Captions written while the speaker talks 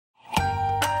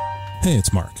Hey,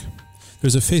 it's Mark.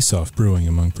 There's a face-off brewing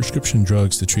among prescription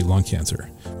drugs to treat lung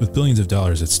cancer, with billions of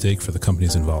dollars at stake for the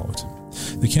companies involved.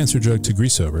 The cancer drug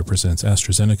Tagrisso represents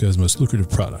AstraZeneca's most lucrative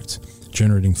product,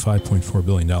 generating $5.4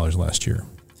 billion last year.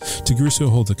 Tagrisso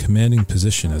holds a commanding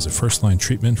position as a first-line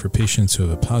treatment for patients who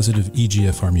have a positive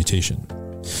EGFR mutation.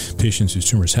 Patients whose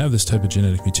tumors have this type of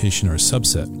genetic mutation are a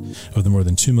subset of the more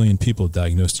than 2 million people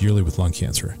diagnosed yearly with lung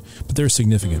cancer, but they're a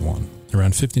significant one.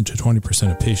 Around 15 to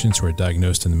 20% of patients who are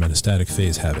diagnosed in the metastatic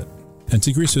phase have it. And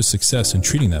Tagrisso's success in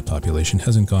treating that population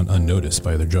hasn't gone unnoticed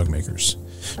by other drug makers.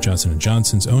 Johnson &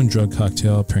 Johnson's own drug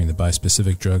cocktail pairing the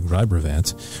bispecific drug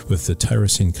Rybrevant with the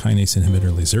tyrosine kinase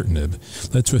inhibitor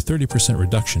lazertinib led to a 30%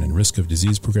 reduction in risk of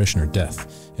disease progression or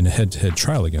death in a head-to-head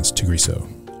trial against Tagrisso.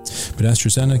 But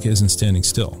AstraZeneca isn't standing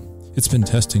still. It's been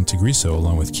testing Tagrisso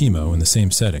along with chemo in the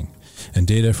same setting, and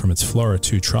data from its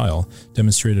FLAURA2 trial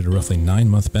demonstrated a roughly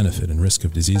 9-month benefit in risk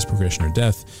of disease progression or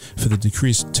death for the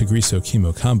decreased Tagrisso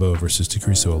chemo combo versus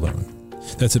Tagrisso alone.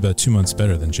 That's about 2 months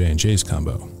better than J&J's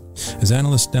combo. As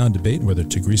analysts now debate whether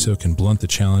Tagrisso can blunt the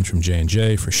challenge from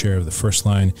J&J for share of the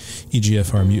first-line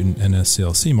EGFR mutant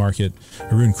NSCLC market,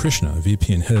 Arun Krishna,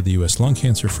 VP and head of the U.S. lung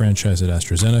cancer franchise at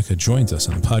AstraZeneca, joins us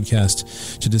on the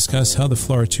podcast to discuss how the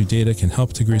FLAURA2 data can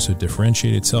help Tagrisso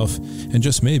differentiate itself and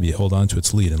just maybe hold on to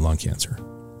its lead in lung cancer.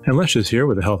 And Lesh is here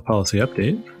with a health policy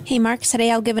update. Hey, Mark.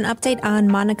 Today I'll give an update on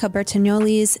Monica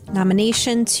Bertagnoli's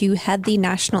nomination to head the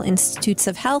National Institutes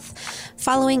of Health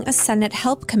following a Senate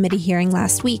Help Committee hearing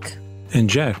last week. And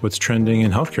Jack, what's trending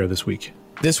in healthcare this week?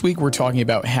 This week we're talking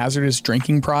about hazardous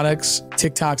drinking products,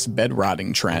 TikTok's bed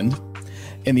rotting trend,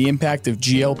 and the impact of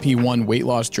GLP-1 weight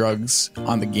loss drugs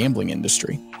on the gambling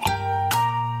industry.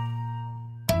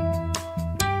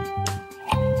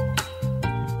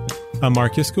 I'm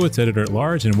Mark Iskowitz,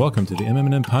 editor-at-large, and welcome to the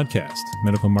MMM Podcast,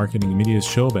 Medical Marketing and Media's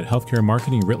show about healthcare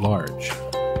marketing writ large.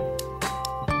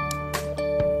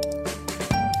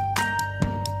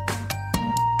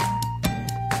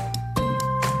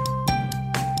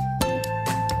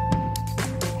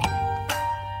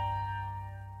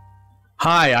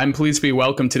 Hi, I'm pleased to be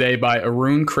welcomed today by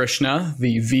Arun Krishna,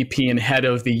 the VP and head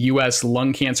of the U.S.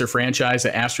 lung cancer franchise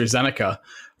at AstraZeneca.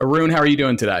 Arun, how are you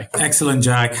doing today? Excellent,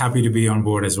 Jack. Happy to be on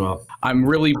board as well. I'm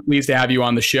really pleased to have you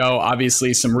on the show.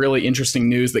 Obviously, some really interesting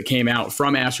news that came out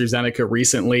from AstraZeneca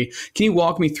recently. Can you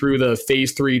walk me through the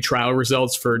phase 3 trial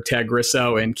results for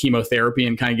Tagrisso and chemotherapy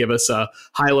and kind of give us a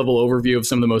high-level overview of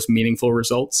some of the most meaningful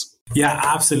results? Yeah,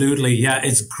 absolutely. Yeah,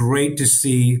 it's great to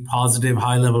see positive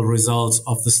high-level results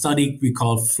of the study we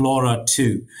call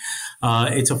FLAURA2.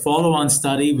 It's a follow-on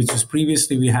study, which was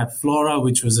previously we had FLAURA,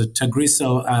 which was a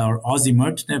Tagrisso or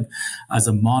osimertinib as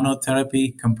a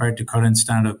monotherapy compared to current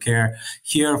standard of care.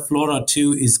 Here,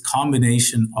 FLAURA2 is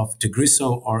combination of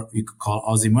Tagrisso, or you could call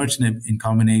osimertinib, in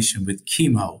combination with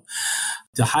chemo.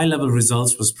 The high-level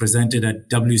results was presented at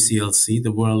WCLC,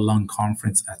 the World Lung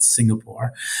Conference at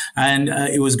Singapore. And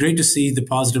it was great to see the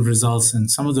positive results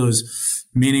and some of those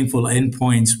meaningful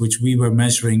endpoints which we were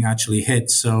measuring actually hit.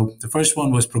 So the first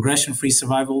one was progression-free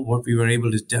survival. What we were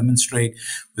able to demonstrate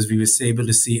was we were able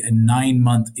to see a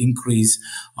 9-month increase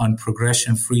on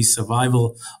progression-free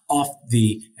survival of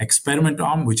the experiment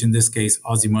arm, which in this case,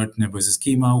 osimertinib versus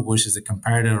chemo, versus the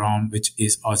comparator arm, which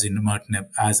is osimertinib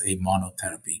as a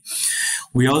monotherapy.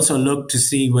 We also looked to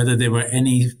see whether there were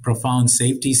any profound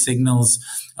safety signals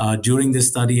during this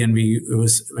study, and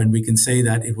we can say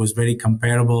that it was very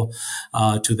comparable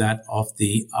to that of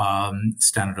the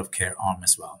standard of care arm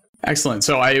as well. Excellent.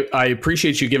 So I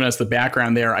appreciate you giving us the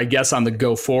background there. I guess on the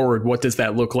go forward, what does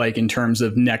that look like in terms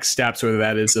of next steps, whether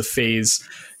that is a phase?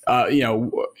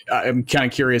 I'm kind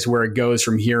of curious where it goes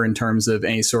from here in terms of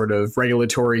any sort of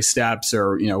regulatory steps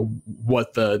or,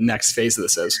 what the next phase of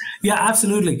this is. Yeah,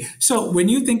 absolutely. So when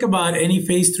you think about any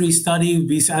phase 3 study,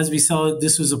 as we saw,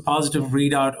 this was a positive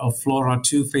readout of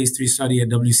FLAURA2 phase 3 study at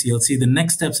WCLC. The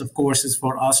next steps, of course, is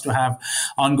for us to have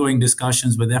ongoing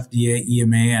discussions with FDA,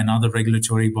 EMA, and other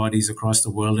regulatory bodies across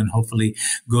the world, and hopefully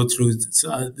go through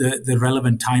the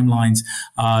relevant timelines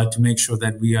to make sure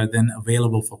that we are then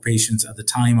available for patients at the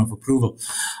time of approval.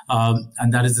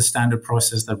 And that is the standard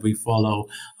process that we follow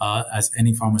as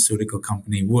any pharmaceutical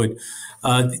company would.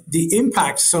 The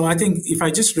impact, so I think if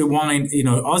I just rewind,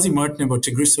 osimertinib or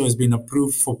Tagrisso has been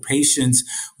approved for patients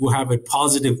who have a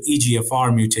positive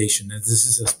EGFR mutation. This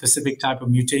is a specific type of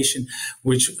mutation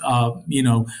which,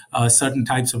 certain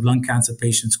types of lung cancer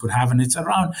patients could have. And it's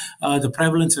around, the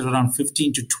prevalence is around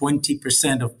 15 to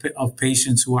 20% of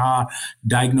patients who are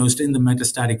diagnosed in the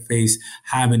metastatic phase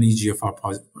have an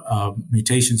EGFR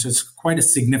mutation. So it's quite a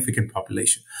significant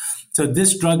population. So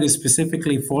this drug is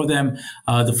specifically for them.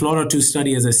 The FLORA-2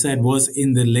 study, as I said, was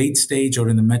in the late stage or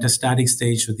in the metastatic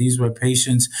stage. So these were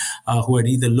patients who had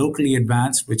either locally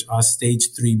advanced, which are stage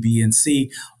 3B and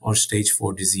C, or stage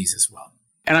 4 disease as well.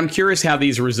 And I'm curious how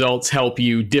these results help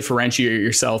you differentiate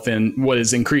yourself in what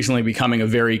is increasingly becoming a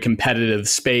very competitive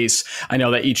space. I know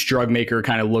that each drug maker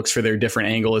kind of looks for their different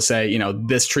angle to say,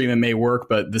 this treatment may work,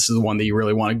 but this is the one that you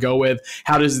really want to go with.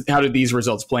 How do these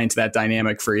results play into that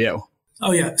dynamic for you?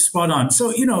 Oh, yeah, spot on.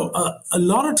 So, a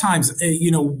lot of times,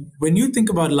 when you think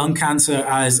about lung cancer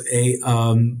as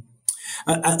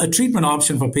a treatment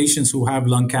option for patients who have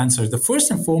lung cancer, the first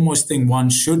and foremost thing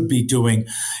one should be doing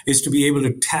is to be able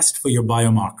to test for your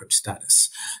biomarker status.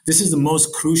 This is the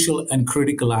most crucial and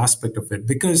critical aspect of it,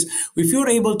 because if you're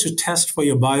able to test for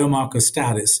your biomarker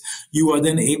status, you are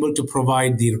then able to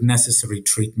provide the necessary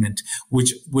treatment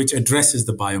which addresses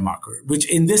the biomarker, which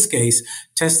in this case,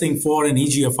 testing for an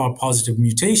EGFR positive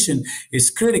mutation is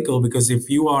critical, because if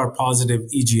you are positive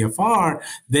EGFR,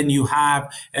 then you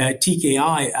have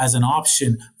TKI as an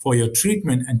option for your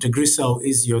treatment, and Tagrisso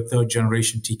is your third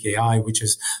generation TKI, which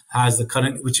is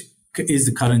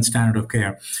the current standard of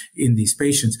care in these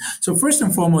patients. So first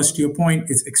and foremost, to your point,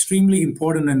 it's extremely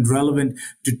important and relevant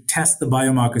to test the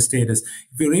biomarker status.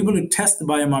 If you're able to test the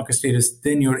biomarker status,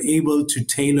 then you're able to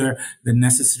tailor the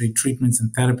necessary treatments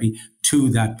and therapy to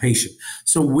that patient.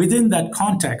 So within that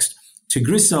context,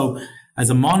 Tagrisso as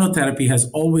a monotherapy has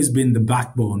always been the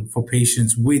backbone for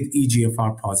patients with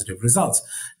EGFR positive results.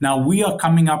 Now we are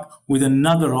coming up with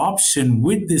another option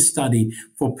with this study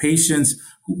for patients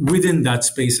within that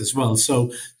space as well.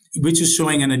 So, which is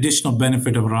showing an additional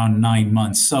benefit of around 9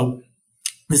 months. So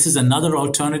this is another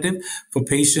alternative for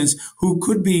patients who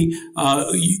could be,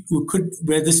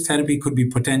 where this therapy could be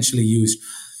potentially used.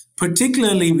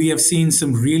 Particularly, we have seen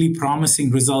some really promising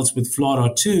results with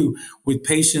FLORA-2 with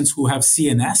patients who have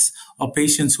CNS or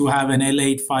patients who have an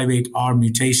L858R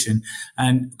mutation,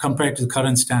 and compared to the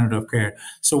current standard of care.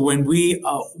 So when we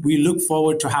look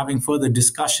forward to having further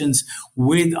discussions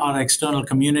with our external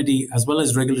community as well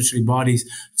as regulatory bodies,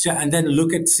 and then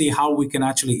see how we can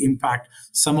actually impact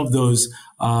some of those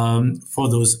for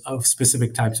those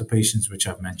specific types of patients which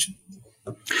I've mentioned.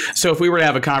 So if we were to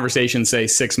have a conversation, say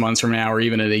 6 months from now, or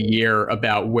even in a year,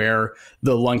 about where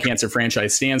the lung cancer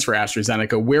franchise stands for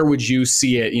AstraZeneca, where would you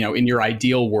see it, in your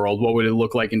ideal world? What would it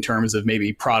look like in terms of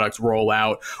maybe product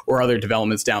rollout or other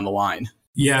developments down the line?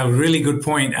 Yeah, really good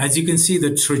point. As you can see,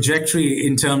 the trajectory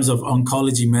in terms of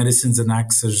oncology medicines and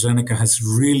AstraZeneca has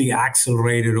really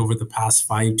accelerated over the past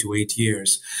 5 to 8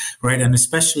 years, right? And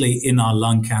especially in our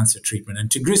lung cancer treatment. And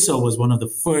Tagrisso was one of the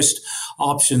first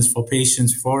options for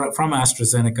patients from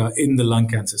AstraZeneca in the lung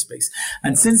cancer space.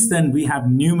 And since then, we have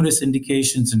numerous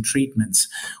indications and treatments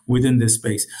within this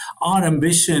space. Our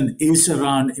ambition is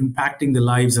around impacting the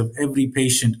lives of every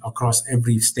patient across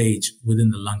every stage within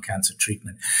the lung cancer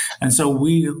treatment. And so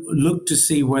we look to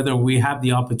see whether we have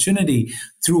the opportunity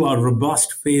through our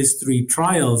robust phase 3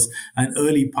 trials and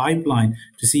early pipeline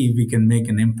to see if we can make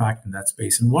an impact in that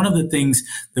space. And one of the things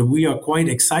that we are quite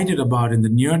excited about in the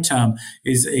near term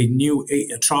is a new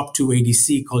TROP2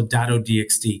 ADC called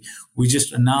Dato-DXd. We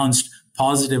just announced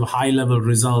positive high-level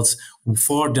results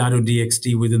for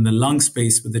Dato-DXd within the lung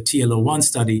space with the TL01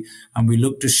 study, and we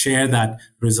look to share that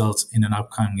results in an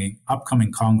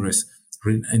upcoming Congress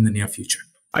in the near future.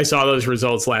 I saw those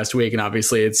results last week, and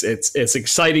obviously it's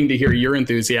exciting to hear your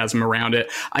enthusiasm around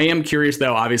it. I am curious,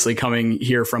 though, obviously coming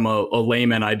here from a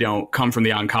layman, I don't come from the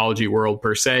oncology world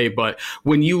per se, but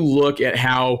when you look at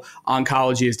how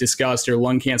oncology is discussed, or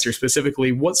lung cancer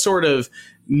specifically, what sort of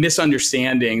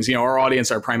misunderstandings, our audience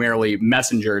are primarily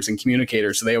messengers and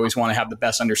communicators, so they always want to have the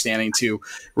best understanding to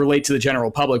relate to the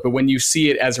general public. But when you see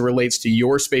it as it relates to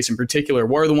your space in particular,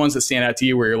 what are the ones that stand out to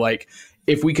you where you're like,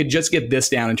 if we could just get this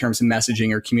down in terms of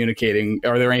messaging or communicating,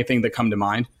 are there anything that come to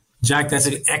mind? Jack, that's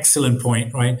an excellent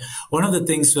point, right? One of the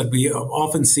things that we have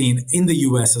often seen in the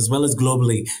US as well as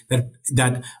globally,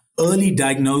 that early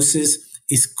diagnosis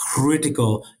is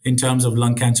critical in terms of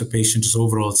lung cancer patients'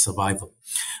 overall survival,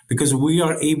 because we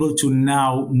are able to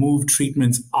now move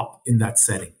treatments up in that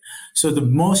setting. So the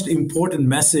most important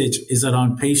message is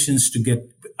around patients to get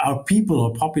our people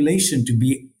or population to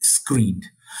be screened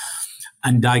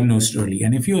and diagnosed early.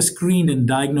 And if you're screened and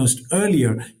diagnosed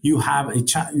earlier, you have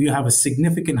a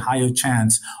significant higher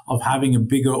chance of having a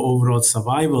bigger overall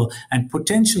survival and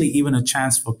potentially even a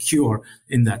chance for cure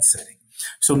in that setting.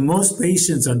 So most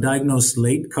patients are diagnosed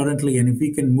late currently, and if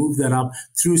we can move that up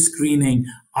through screening,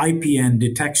 IPN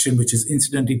detection, which is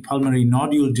incidentally pulmonary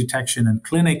nodule detection, and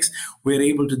clinics, we're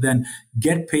able to then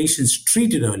get patients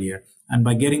treated earlier And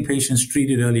by getting patients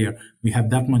treated earlier, we have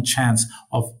that much chance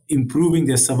of improving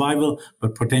their survival,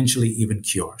 but potentially even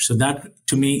cure. So that,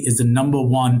 to me, is the number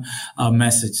one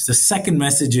message. The second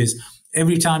message is,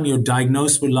 every time you're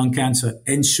diagnosed with lung cancer,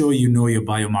 ensure you know your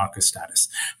biomarker status.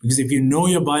 Because if you know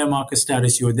your biomarker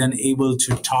status, you're then able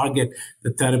to target the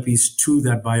therapies to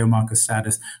that biomarker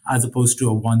status as opposed to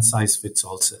a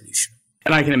one-size-fits-all solution.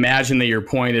 And I can imagine that your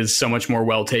point is so much more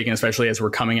well taken, especially as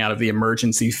we're coming out of the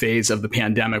emergency phase of the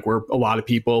pandemic, where a lot of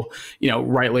people,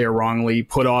 rightly or wrongly,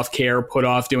 put off care, put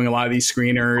off doing a lot of these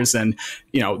screeners. And,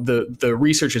 the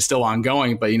research is still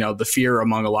ongoing. But, the fear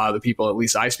among a lot of the people, at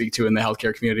least I speak to in the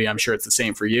healthcare community, I'm sure it's the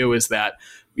same for you, is that,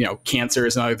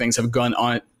 cancers and other things have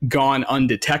gone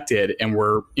undetected, and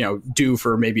we're, due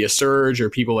for maybe a surge, or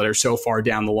people that are so far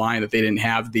down the line that they didn't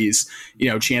have these,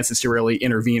 chances to really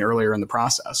intervene earlier in the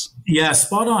process. Yeah,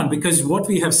 spot on. Because what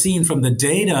we have seen from the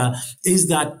data is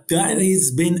that there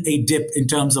has been a dip in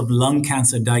terms of lung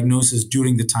cancer diagnosis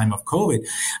during the time of COVID.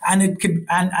 And it could,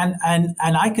 and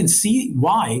I can see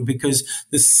why, because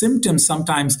the symptoms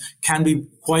sometimes can be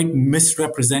quite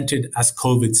misrepresented as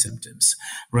COVID symptoms,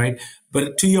 right?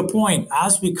 But to your point,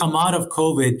 as we come out of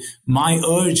COVID, my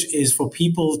urge is for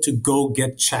people to go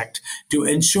get checked, to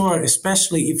ensure,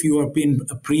 especially if you have been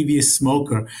a previous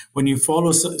smoker, when you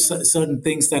follow certain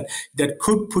things that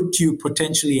could put you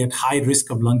potentially at high risk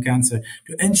of lung cancer,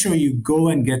 to ensure you go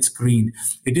and get screened.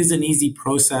 It is an easy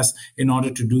process in order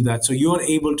to do that. So you're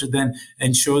able to then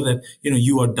ensure that,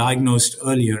 you are diagnosed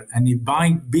earlier. And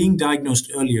by being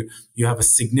diagnosed earlier, you have a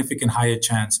significant higher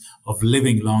chance of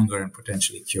living longer and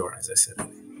potentially cure, as I said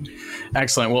earlier.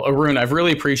 Excellent. Well, Arun, I've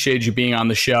really appreciated you being on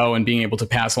the show and being able to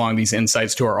pass along these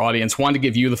insights to our audience. Wanted to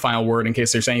give you the final word in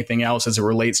case there's anything else as it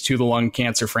relates to the lung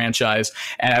cancer franchise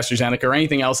at AstraZeneca, or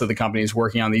anything else that the company is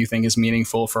working on that you think is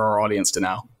meaningful for our audience to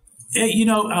know.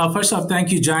 First off,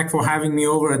 thank you, Jack, for having me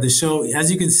over at the show. As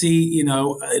you can see,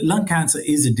 lung cancer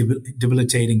is a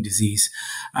debilitating disease,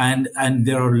 and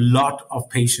there are a lot of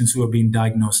patients who are being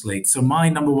diagnosed late. So my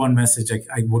number one message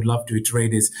I would love to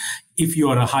iterate is, if you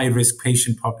are a high-risk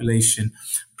patient population,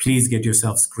 please get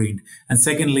yourself screened. And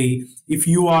secondly, if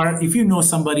you know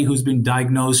somebody who's been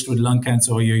diagnosed with lung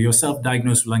cancer, or you're yourself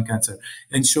diagnosed with lung cancer,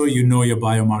 ensure you know your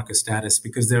biomarker status,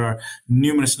 because there are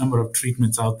numerous number of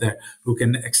treatments out there who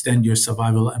can extend your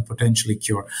survival and potentially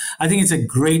cure. I think it's a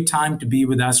great time to be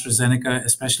with AstraZeneca,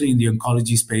 especially in the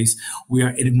oncology space. We are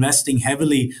investing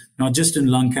heavily, not just in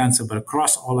lung cancer, but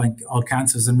across all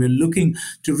cancers. And we're looking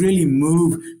to really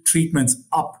move treatments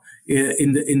up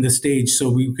in the stage,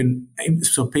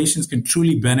 so patients can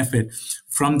truly benefit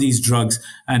from these drugs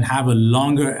and have a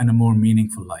longer and a more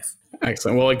meaningful life.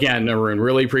 Excellent. Well, again, Arun,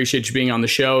 really appreciate you being on the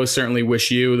show. Certainly wish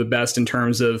you the best in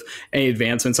terms of any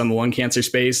advancements on the lung cancer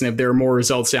space. And if there are more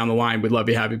results down the line, we'd love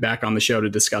to have you back on the show to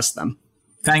discuss them.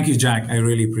 Thank you, Jack. I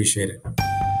really appreciate it.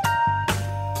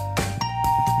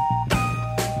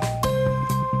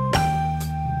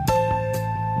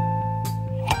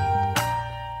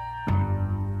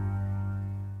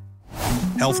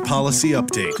 Health Policy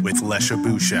Update with Lesha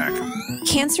Bouchak.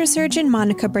 Cancer surgeon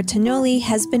Monica Bertagnolli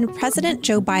has been President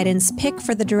Joe Biden's pick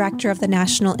for the director of the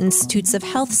National Institutes of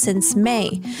Health since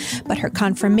May, but her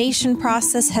confirmation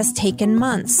process has taken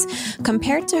months,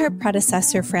 compared to her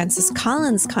predecessor Francis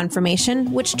Collins'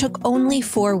 confirmation, which took only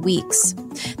 4 weeks.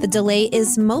 The delay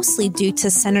is mostly due to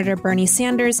Senator Bernie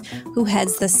Sanders, who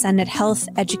heads the Senate Health,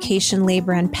 Education,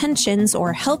 Labor, and Pensions,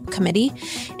 or HELP Committee,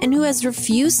 and who has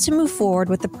refused to move forward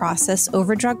with the process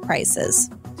over drug prices.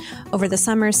 Over the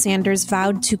summer, Sanders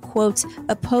vowed to, quote,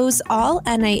 oppose all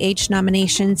NIH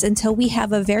nominations until we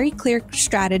have a very clear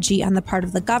strategy on the part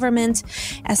of the government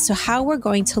as to how we're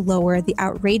going to lower the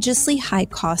outrageously high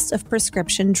cost of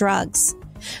prescription drugs.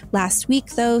 Last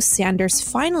week, though, Sanders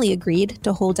finally agreed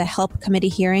to hold a HELP committee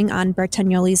hearing on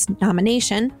Bertagnolli's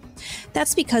nomination.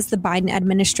 That's because the Biden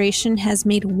administration has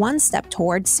made one step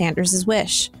towards Sanders'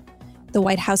 wish. The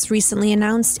White House recently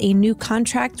announced a new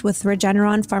contract with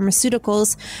Regeneron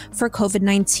Pharmaceuticals for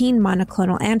COVID-19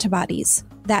 monoclonal antibodies.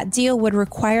 That deal would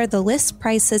require the list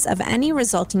prices of any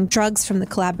resulting drugs from the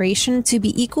collaboration to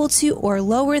be equal to or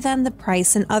lower than the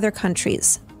price in other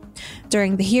countries.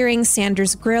 During the hearing,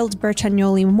 Sanders grilled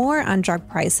Bertagnolli more on drug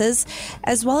prices,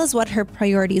 as well as what her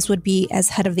priorities would be as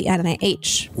head of the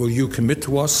NIH. Will you commit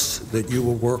to us that you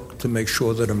will work to make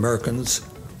sure that Americans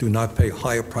do not pay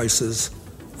higher prices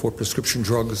for prescription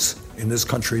drugs in this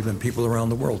country than people around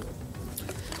the world?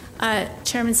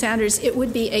 Chairman Sanders, it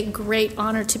would be a great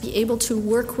honor to be able to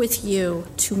work with you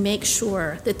to make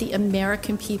sure that the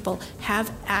American people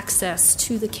have access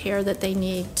to the care that they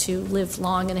need to live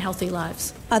long and healthy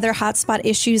lives. Other hotspot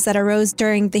issues that arose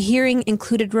during the hearing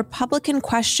included Republican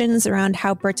questions around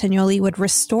how Bertagnolli would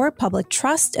restore public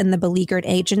trust in the beleaguered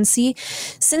agency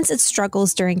since its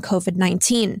struggles during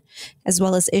COVID-19, as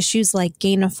well as issues like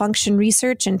gain-of-function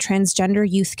research and transgender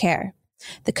youth care.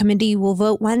 The committee will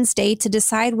vote Wednesday to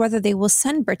decide whether they will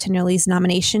send Bertagnolli's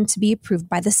nomination to be approved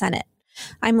by the Senate.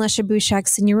 I'm Lesha Bouchak,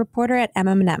 senior reporter at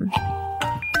MM&M.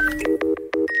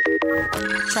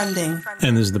 Trending.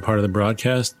 And this is the part of the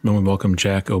broadcast when we welcome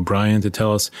Jack O'Brien to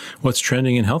tell us what's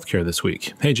trending in healthcare this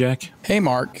week. Hey, Jack. Hey,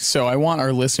 Mark. So I want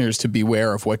our listeners to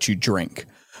beware of what you drink.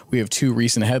 We have 2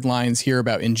 recent headlines here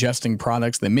about ingesting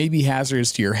products that may be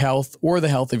hazardous to your health or the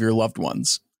health of your loved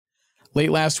ones. Late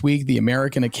last week, the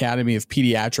American Academy of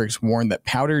Pediatrics warned that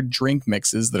powdered drink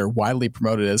mixes that are widely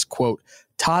promoted as, quote,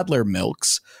 toddler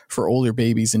milks for older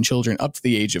babies and children up to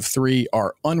the age of 3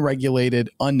 are unregulated,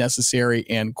 unnecessary,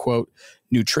 and, quote,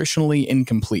 nutritionally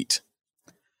incomplete.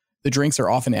 The drinks are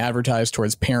often advertised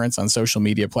towards parents on social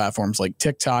media platforms like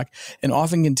TikTok and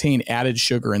often contain added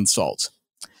sugar and salt.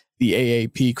 The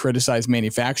AAP criticized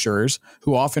manufacturers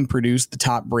who often produce the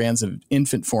top brands of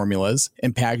infant formulas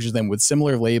and package them with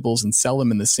similar labels and sell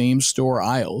them in the same store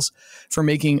aisles for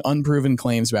making unproven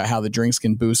claims about how the drinks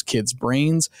can boost kids'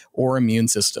 brains or immune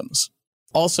systems.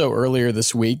 Also earlier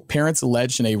this week, parents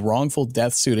alleged in a wrongful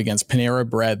death suit against Panera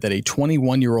Bread that a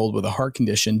 21-year-old with a heart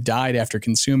condition died after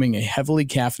consuming a heavily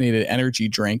caffeinated energy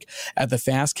drink at the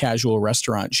fast casual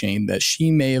restaurant chain that she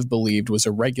may have believed was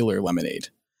a regular lemonade.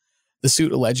 The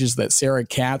suit alleges that Sarah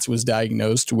Katz was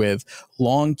diagnosed with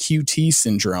long QT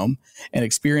syndrome and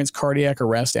experienced cardiac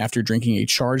arrest after drinking a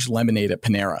charged lemonade at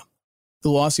Panera. The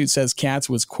lawsuit says Katz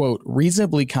was, quote,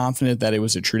 reasonably confident that it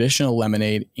was a traditional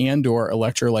lemonade and or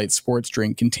electrolyte sports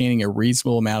drink containing a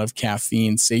reasonable amount of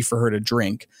caffeine safe for her to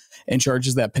drink, and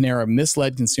charges that Panera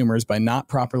misled consumers by not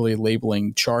properly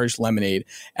labeling charged lemonade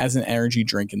as an energy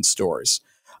drink in stores.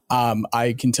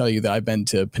 I can tell you that I've been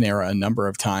to Panera a number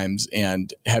of times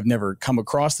and have never come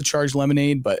across the charged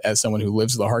lemonade, but as someone who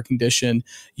lives with a heart condition,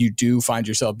 you do find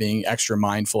yourself being extra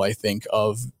mindful, I think,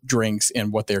 of drinks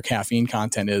and what their caffeine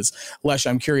content is. Lesh,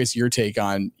 I'm curious your take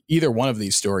on either one of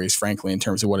these stories, frankly, in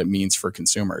terms of what it means for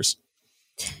consumers.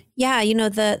 Yeah, you know,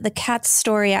 the Katz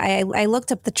story, I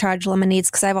looked up the charged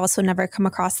lemonades because I've also never come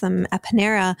across them at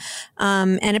Panera.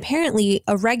 And apparently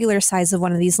a regular size of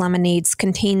one of these lemonades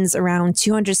contains around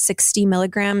 260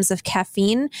 milligrams of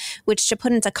caffeine, which to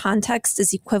put into context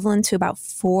is equivalent to about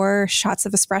 4 shots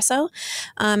of espresso.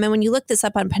 And when you look this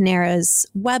up on Panera's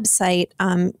website,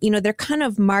 you know, they're kind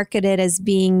of marketed as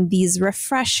being these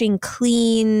refreshing,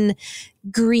 clean,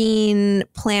 green,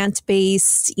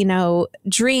 plant-based, you know,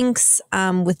 drinks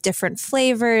with different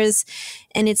flavors.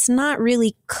 And it's not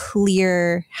really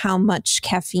clear how much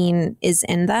caffeine is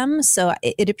in them. So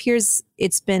it appears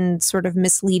it's been sort of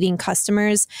misleading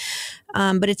customers.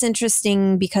 But it's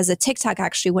interesting because a TikTok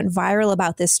actually went viral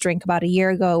about this drink about a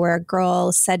year ago where a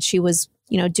girl said she was,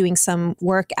 you know, doing some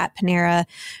work at Panera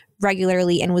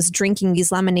regularly and was drinking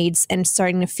these lemonades and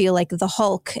starting to feel like the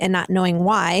Hulk and not knowing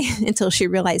why until she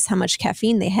realized how much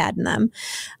caffeine they had in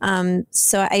them.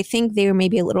 So I think they were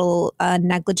maybe a little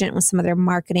negligent with some of their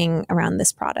marketing around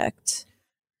this product.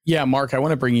 Yeah, Mark, I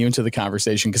want to bring you into the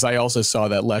conversation because I also saw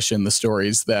that, Lesh, in the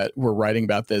stories that were writing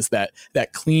about this, that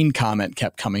clean comment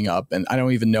kept coming up. And I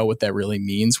don't even know what that really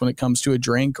means when it comes to a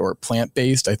drink or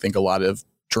plant-based. I think a lot of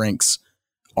drinks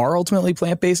are ultimately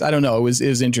plant-based. I don't know. It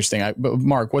was interesting. But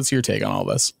Mark, what's your take on all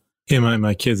this? Yeah,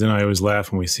 my kids and I always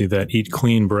laugh when we see that "Eat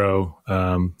Clean, Bro,"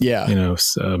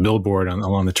 billboard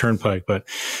along the turnpike. But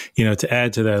to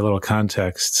add to that little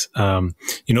context,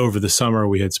 over the summer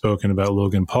we had spoken about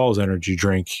Logan Paul's energy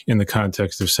drink in the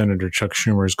context of Senator Chuck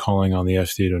Schumer's calling on the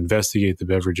FDA to investigate the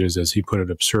beverages, as he put it,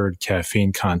 absurd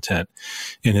caffeine content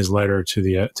in his letter to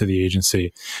the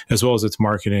agency, as well as its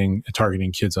marketing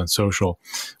targeting kids on social.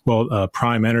 Well,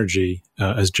 Prime Energy,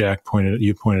 as Jack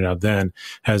pointed out then,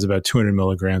 has about 200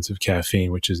 milligrams of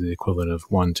caffeine, which is the equivalent of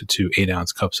 1 to 2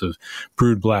 8-ounce cups of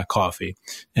brewed black coffee.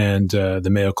 And the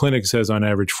Mayo Clinic says on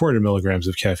average 400 milligrams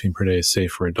of caffeine per day is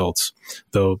safe for adults,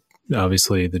 though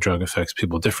obviously the drug affects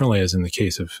people differently, as in the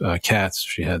case of Katz.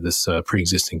 She had this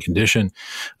pre-existing condition.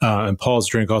 And Paul's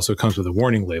drink also comes with a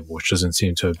warning label, which doesn't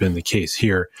seem to have been the case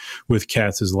here with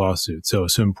Katz's lawsuit. So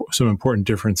some important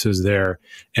differences there.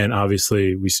 And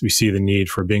obviously we see the need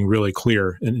for being really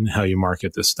clear in how you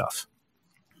market this stuff.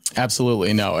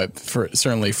 Absolutely. No,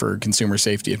 certainly for consumer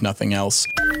safety, if nothing else.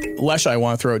 Lesha, I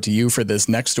want to throw it to you for this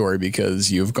next story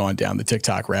because you've gone down the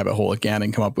TikTok rabbit hole again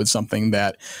and come up with something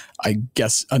that I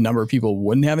guess a number of people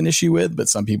wouldn't have an issue with, but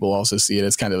some people also see it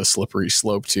as kind of a slippery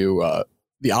slope to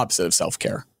the opposite of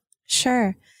self-care.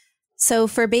 Sure. So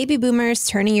for baby boomers,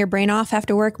 turning your brain off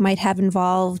after work might have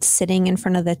involved sitting in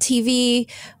front of the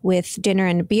TV with dinner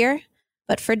and a beer.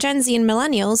 But for Gen Z and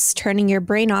millennials, turning your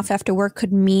brain off after work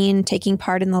could mean taking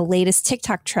part in the latest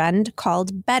TikTok trend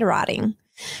called bed rotting.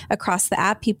 Across the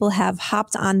app, people have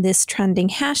hopped on this trending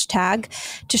hashtag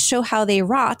to show how they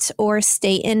rot or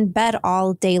stay in bed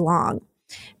all day long.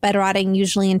 Bed rotting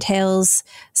usually entails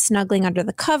snuggling under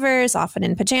the covers, often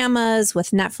in pajamas,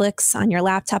 with Netflix on your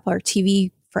laptop or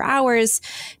TV for hours.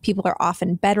 People are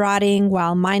often bed rotting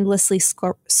while mindlessly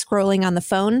scrolling on the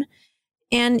phone.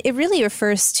 And it really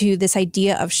refers to this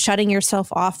idea of shutting yourself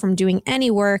off from doing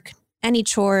any work, any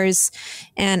chores,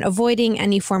 and avoiding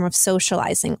any form of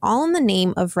socializing, all in the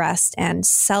name of rest and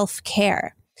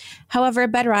self-care. However,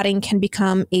 bed rotting can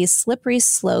become a slippery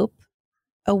slope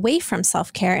away from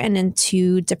self-care and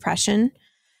into depression.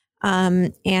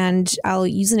 And I'll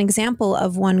use an example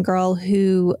of one girl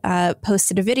who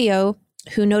posted a video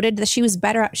who noted that she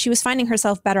was finding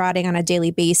herself bed rotting on a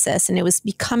daily basis, and it was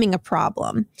becoming a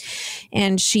problem.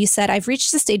 And she said, "I've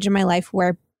reached a stage in my life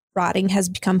where rotting has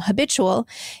become habitual.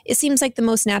 It seems like the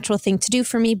most natural thing to do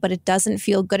for me, but it doesn't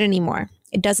feel good anymore.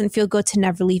 It doesn't feel good to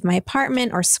never leave my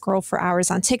apartment or scroll for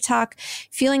hours on TikTok,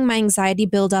 feeling my anxiety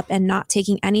build up and not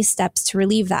taking any steps to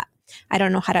relieve that. I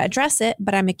don't know how to address it,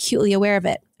 but I'm acutely aware of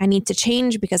it. I need to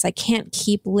change because I can't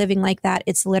keep living like that.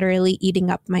 It's literally eating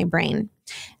up my brain."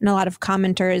 And a lot of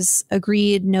commenters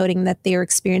agreed, noting that they are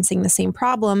experiencing the same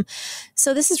problem.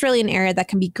 So this is really an area that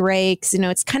can be gray because,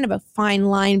 it's kind of a fine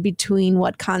line between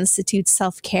what constitutes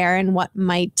self-care and what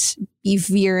might be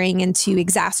veering into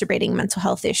exacerbating mental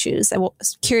health issues. I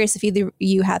was curious if either of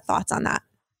you had thoughts on that.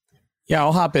 Yeah,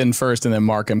 I'll hop in first, and then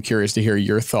Mark, I'm curious to hear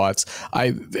your thoughts.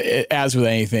 As with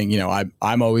anything,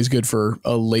 I'm always good for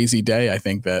a lazy day. I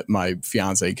think that my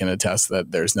fiance can attest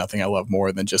that there's nothing I love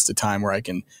more than just a time where I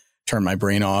can turn my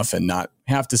brain off and not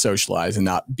have to socialize and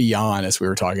not be on, as we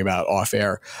were talking about off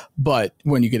air. But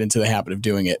when you get into the habit of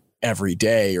doing it every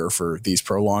day or for these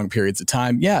prolonged periods of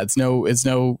time, it's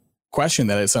no question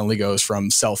that it suddenly goes from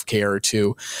self-care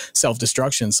to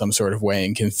self-destruction in some sort of way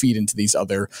and can feed into these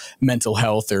other mental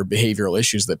health or behavioral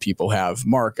issues that people have.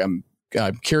 Mark, I'm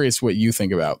curious what you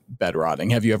think about bed rotting.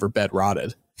 Have you ever bed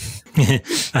rotted? I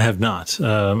have not,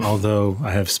 although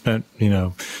I have spent,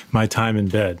 my time in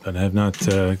bed, but I have not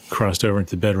crossed over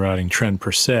into bed rotting trend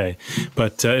per se.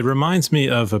 But it reminds me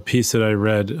of a piece that I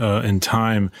read in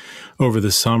Time over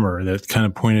the summer that kind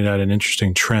of pointed out an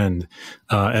interesting trend.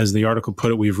 As the article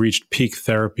put it, we've reached peak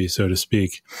therapy, so to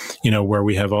speak, where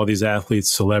we have all these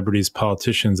athletes, celebrities,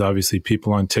 politicians, obviously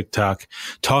people on TikTok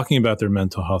talking about their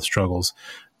mental health struggles.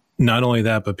 Not only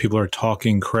that, but people are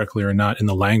talking correctly or not in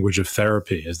the language of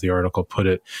therapy, as the article put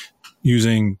it,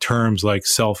 using terms like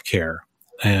self-care.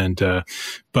 And,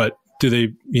 but do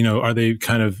they, are they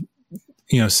kind of,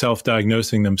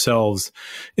 self-diagnosing themselves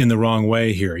in the wrong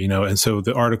way here, and so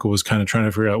the article was kind of trying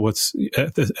to figure out what's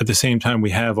at the same time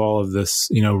we have all of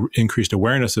this, increased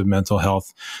awareness of mental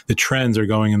health, the trends are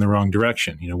going in the wrong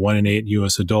direction. 1 in 8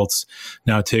 U.S. adults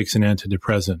now takes an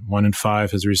antidepressant. 1 in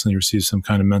 5 has recently received some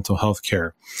kind of mental health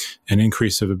care, an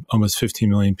increase of almost 15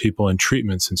 million people in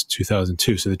treatment since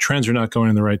 2002. So the trends are not going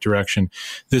in the right direction.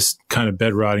 This kind of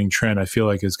bed rotting trend, I feel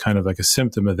like, is kind of like a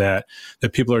symptom of that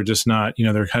people are just not,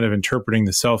 they're kind of interpreting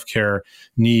the self-care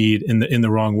need in the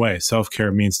wrong way.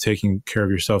 Self-care means taking care of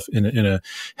yourself in a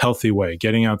healthy way,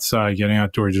 getting outside, getting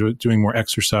outdoors, doing more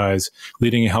exercise,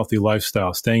 leading a healthy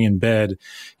lifestyle, staying in bed,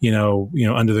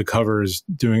 under the covers,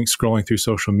 scrolling through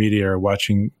social media or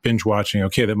binge watching.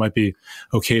 Okay, that might be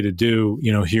okay to do,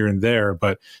 here and there,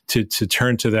 but to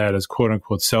turn to that as quote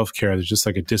unquote self-care, there's just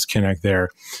like a disconnect there.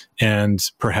 And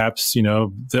perhaps,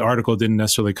 the article didn't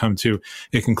necessarily come to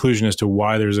a conclusion as to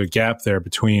why there's a gap there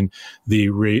between the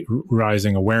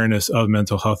rising awareness of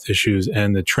mental health issues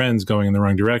and the trends going in the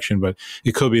wrong direction. But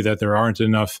it could be that there aren't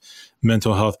enough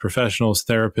mental health professionals,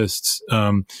 therapists,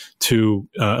 to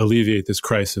alleviate this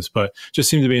crisis. But just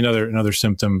seemed to be another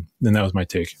symptom. And that was my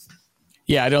take.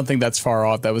 Yeah, I don't think that's far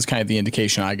off. That was kind of the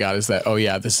indication I got, is that,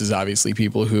 this is obviously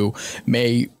people who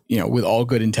may, with all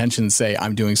good intentions, say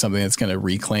I'm doing something that's going to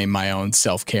reclaim my own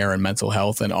self-care and mental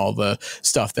health and all the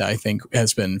stuff that I think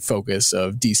has been focus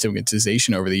of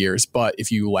destigmatization over the years. But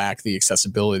if you lack the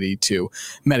accessibility to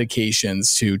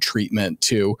medications, to treatment,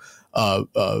 to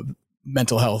a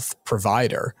mental health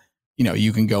provider,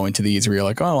 you can go into these where you're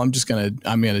like, oh, I'm going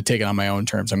to take it on my own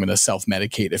terms. I'm going to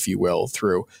self-medicate, if you will,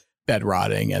 through bed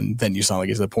rotting. And then you sound like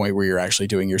it's the point where you're actually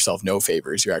doing yourself no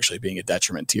favors. You're actually being a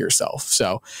detriment to yourself.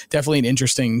 So definitely an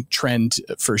interesting trend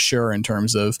for sure in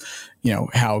terms of,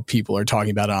 how people are talking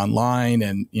about it online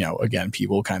and, again,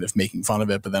 people kind of making fun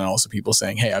of it, but then also people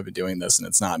saying, hey, I've been doing this and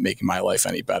it's not making my life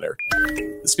any better.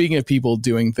 Speaking of people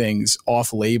doing things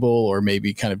off label or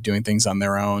maybe kind of doing things on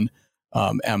their own,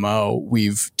 MO,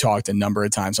 we've talked a number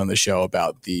of times on the show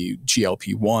about the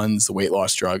GLP-1s, the weight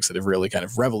loss drugs that have really kind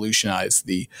of revolutionized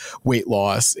the weight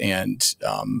loss and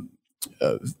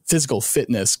physical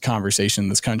fitness conversation in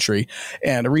this country.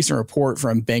 And a recent report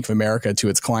from Bank of America to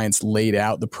its clients laid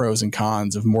out the pros and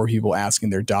cons of more people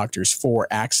asking their doctors for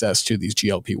access to these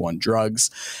GLP-1 drugs.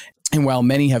 And while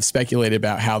many have speculated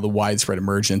about how the widespread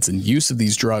emergence and use of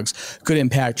these drugs could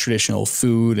impact traditional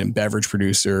food and beverage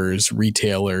producers,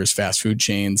 retailers, fast food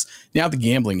chains, now the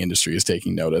gambling industry is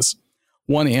taking notice.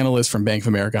 One analyst from Bank of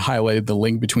America highlighted the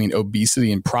link between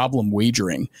obesity and problem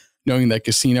wagering, knowing that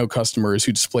casino customers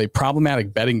who display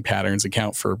problematic betting patterns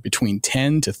account for between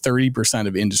 10 to 30%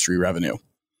 of industry revenue.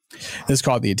 This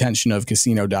caught the attention of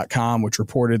Casino.com, which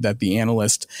reported that the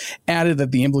analyst added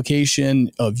that the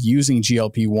implication of using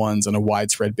GLP-1s on a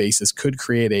widespread basis could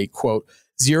create a, quote,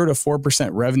 0 to 4%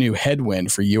 revenue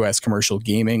headwind for U.S. commercial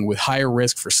gaming with higher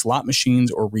risk for slot machines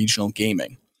or regional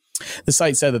gaming. The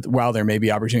site said that while there may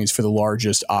be opportunities for the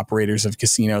largest operators of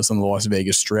casinos on the Las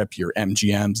Vegas Strip, your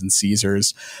MGMs and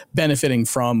Caesars, benefiting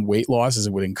from weight loss as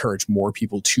it would encourage more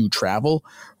people to travel,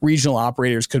 regional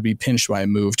operators could be pinched by a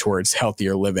move towards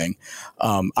healthier living.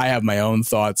 I have my own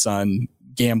thoughts on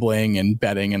gambling and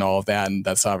betting and all of that, and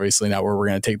that's obviously not where we're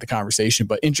going to take the conversation.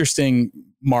 But interesting,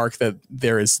 Mark, that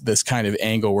there is this kind of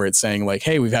angle where it's saying like,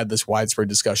 hey, we've had this widespread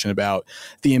discussion about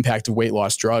the impact of weight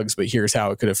loss drugs, but here's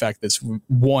how it could affect this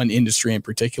one industry in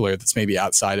particular that's maybe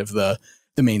outside of the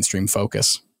mainstream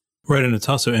focus. Right. And it's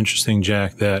also interesting,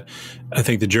 Jack, that I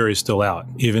think the jury's still out.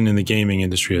 Even in the gaming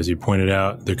industry, as you pointed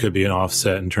out, there could be an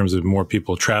offset in terms of more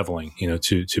people traveling,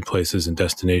 to places and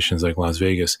destinations like Las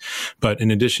Vegas. But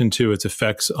in addition to its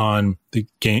effects on the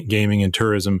gaming and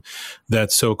tourism,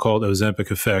 that so-called Ozempic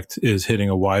effect is hitting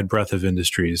a wide breadth of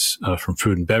industries, from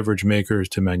food and beverage makers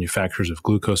to manufacturers of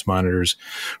glucose monitors.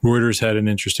 Reuters had an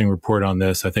interesting report on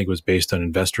this. I think it was based on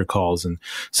investor calls. And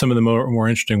some of the more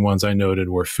interesting ones I noted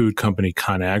were food company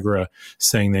ConAgra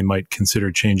saying they might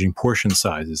consider changing portion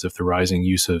sizes if the rising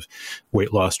use of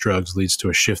weight loss drugs leads to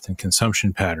a shift in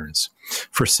consumption patterns.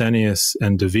 Fresenius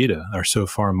and DaVita are so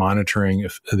far monitoring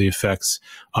the effects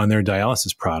on their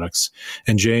dialysis products,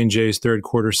 and J&J's third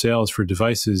quarter sales for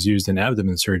devices used in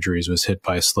abdomen surgeries was hit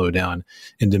by a slowdown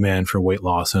in demand for weight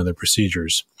loss and other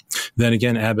procedures. Then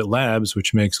again, Abbott Labs,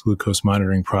 which makes glucose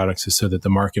monitoring products, has said that the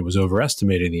market was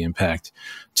overestimating the impact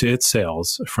to its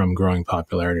sales from growing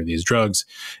popularity of these drugs.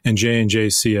 And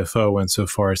J&J's CFO went so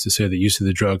far as to say the use of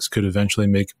the drugs could eventually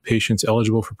make patients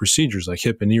eligible for procedures like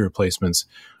hip and knee replacements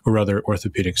or other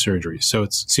orthopedic surgeries. So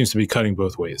it seems to be cutting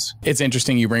both ways. It's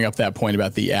interesting you bring up that point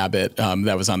about the Abbott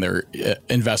that was on their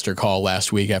investor call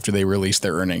last week after they released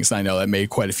their earnings. And I know that made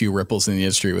quite a few ripples in the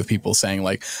industry with people saying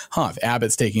like, if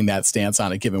Abbott's taking that stance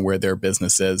on it, given where their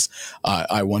business is,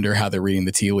 I wonder how they're reading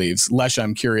the tea leaves. Lesh,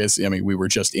 I'm curious. I mean, we were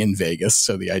just in Vegas,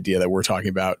 so the idea that we're talking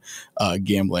about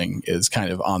gambling is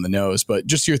kind of on the nose. But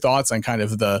just your thoughts on kind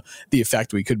of the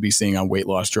effect we could be seeing on weight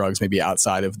loss drugs, maybe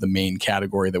outside of the main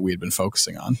category that we had been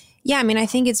focusing on. Yeah, I mean, I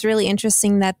think it's really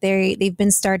interesting that they've been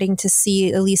starting to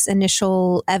see at least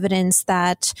initial evidence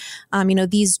that,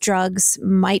 these drugs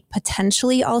might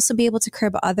potentially also be able to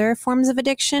curb other forms of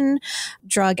addiction,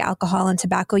 drug, alcohol, and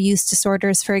tobacco use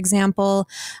disorders, for example.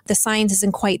 The science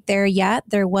isn't quite there yet.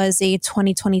 There was a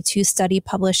 2022 study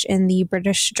published in the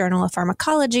British Journal of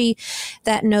Pharmacology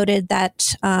that noted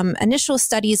that initial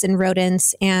studies in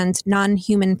rodents and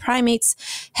non-human primates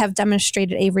have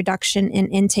demonstrated a reduction in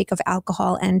intake of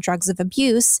alcohol and drugs of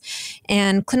abuse,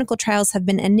 and clinical trials have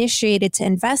been initiated to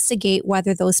investigate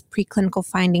whether those preclinical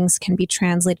findings can be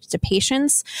translated to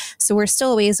patients. So we're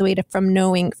still a ways away from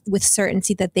knowing with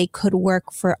certainty that they could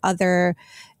work for other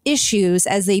issues,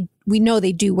 as we know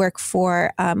they do work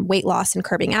for weight loss and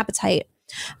curbing appetite.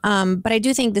 But I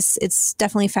do think it's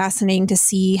definitely fascinating to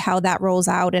see how that rolls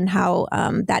out and how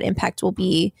that impact will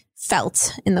be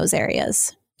felt in those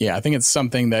areas. Yeah, I think it's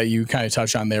something that you kind of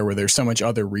touch on there where there's so much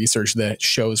other research that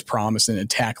shows promise in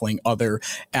tackling other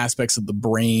aspects of the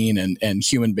brain and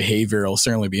human behavior. It'll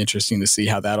certainly be interesting to see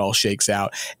how that all shakes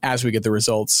out as we get the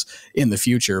results in the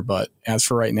future. But as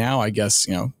for right now, I guess,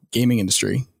 gaming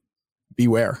industry,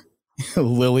 beware.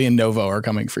 Lilly and Novo are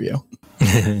coming for you.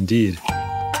 Indeed.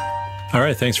 All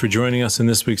right, thanks for joining us in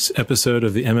this week's episode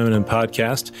of the MMM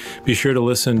Podcast. Be sure to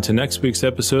listen to next week's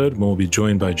episode when we'll be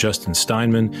joined by Justin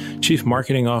Steinman, Chief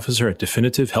Marketing Officer at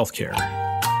Definitive Healthcare.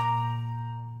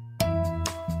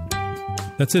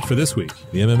 That's it for this week.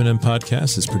 The MMM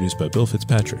Podcast is produced by Bill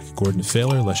Fitzpatrick, Gordon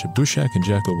Failer, Lesha Bushak, and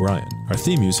Jack O'Brien. Our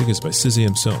theme music is by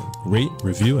Sizium Sohn. Rate,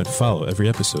 review, and follow every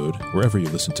episode wherever you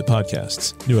listen to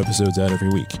podcasts. New episodes out every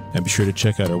week. And be sure to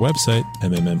check out our website,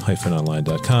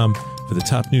 mmm-online.com, for the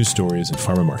top news stories in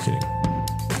pharma marketing.